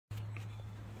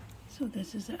So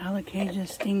this is the Alocasia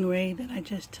stingray that I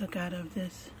just took out of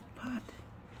this pot.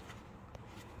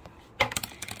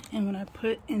 And what I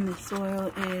put in the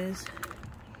soil is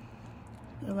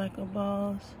the Alocasia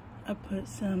balls. I put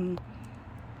some,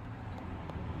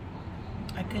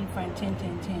 I couldn't find 10,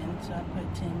 10, 10, so I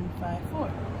put 10, 5,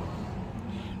 4.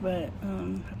 But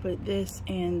I put this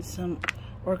and some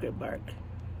orchid bark.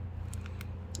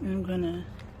 And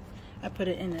I put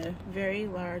it in a very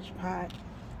large pot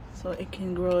so it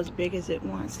can grow as big as it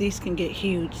wants. These can get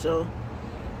huge, so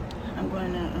I'm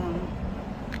going to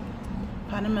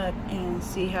pot them up and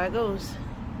see how it goes.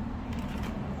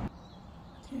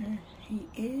 There he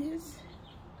is.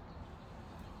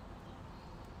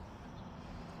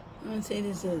 I'm going to say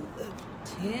this is a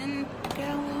 10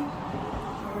 gallon,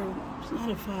 or it's not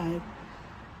a 5.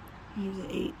 Here's an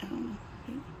 8, I don't know.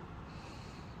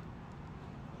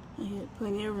 I had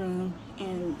plenty of room,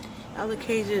 and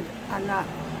Alocasia are not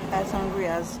as hungry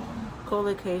as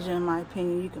Colocasia, in my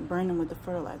opinion. You can burn them with the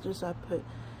fertilizer. So I put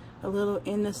a little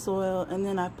in the soil, and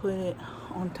then I put it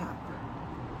on top.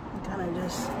 And kind of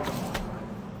just,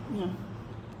 you know,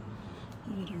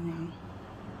 move it around.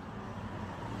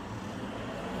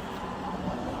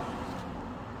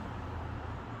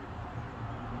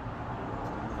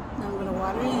 Now I'm going to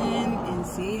water it in and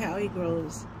see how it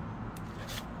grows.